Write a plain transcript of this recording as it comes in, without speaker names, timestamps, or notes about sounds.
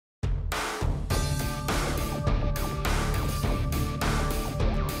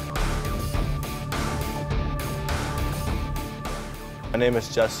My name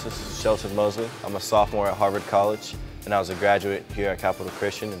is Justice Shelton-Mosley. I'm a sophomore at Harvard College, and I was a graduate here at Capital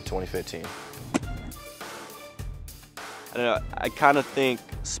Christian in 2015. I kind of think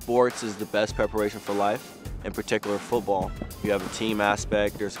sports is the best preparation for life, in particular football. You have a team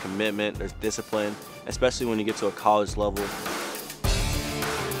aspect, there's commitment, there's discipline, especially when you get to a college level.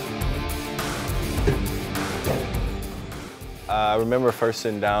 I remember first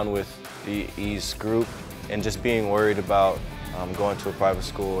sitting down with the E's group and just being worried about going to a private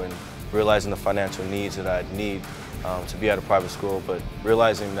school and realizing the financial needs that I'd need to be at a private school, but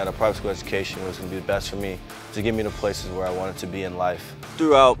realizing that a private school education was going to be the best for me to get me to places where I wanted to be in life.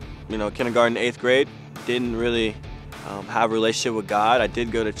 Throughout, kindergarten, 8th grade, didn't really have a relationship with God. I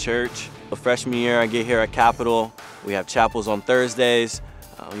did go to church. The freshman year, I get here at Capitol. We have chapels on Thursdays.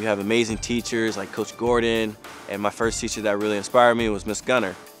 You have amazing teachers like Coach Gordon, and my first teacher that really inspired me was Miss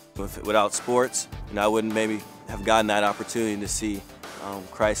Gunner. Without sports, I wouldn't maybe have gotten that opportunity to see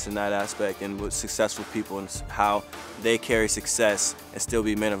Christ in that aspect, and with successful people and how they carry success and still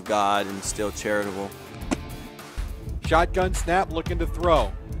be men of God and still charitable. Shotgun snap, looking to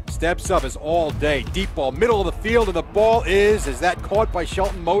throw. Steps up is all day. Deep ball, middle of the field, and the ball is that caught by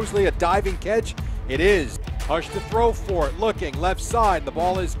Shelton-Mosley, a diving catch? It is. Hush to throw for it, looking, left side, the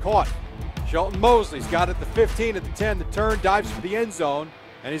ball is caught. Shelton-Mosley's got it at the 15, at the 10, the turn, dives for the end zone,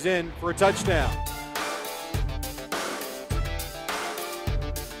 and he's in for a touchdown.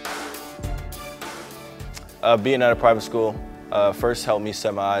 Being at a private school first helped me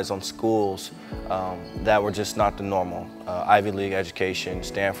set my eyes on schools that were just not the normal. Ivy League education,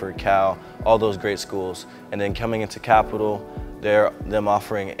 Stanford, Cal, all those great schools. And then coming into Capitol, them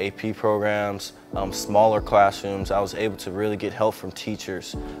offering AP programs, smaller classrooms. I was able to really get help from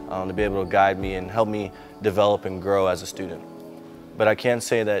teachers to be able to guide me and help me develop and grow as a student. But I can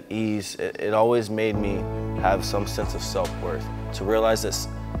say that E's, it always made me have some sense of self-worth, to realize that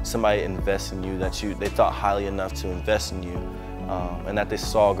somebody invests in you, that they thought highly enough to invest in you, and that they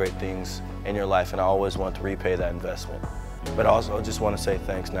saw great things in your life, and I always want to repay that investment. But also, I just want to say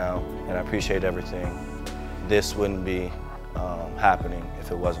thanks now, and I appreciate everything. This wouldn't be happening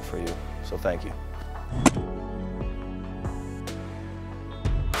if it wasn't for you, so thank you.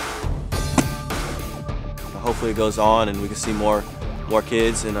 Hopefully it goes on and we can see more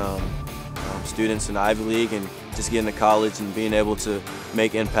kids and students in the Ivy League and just getting to college and being able to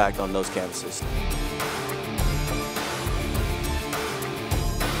make impact on those campuses.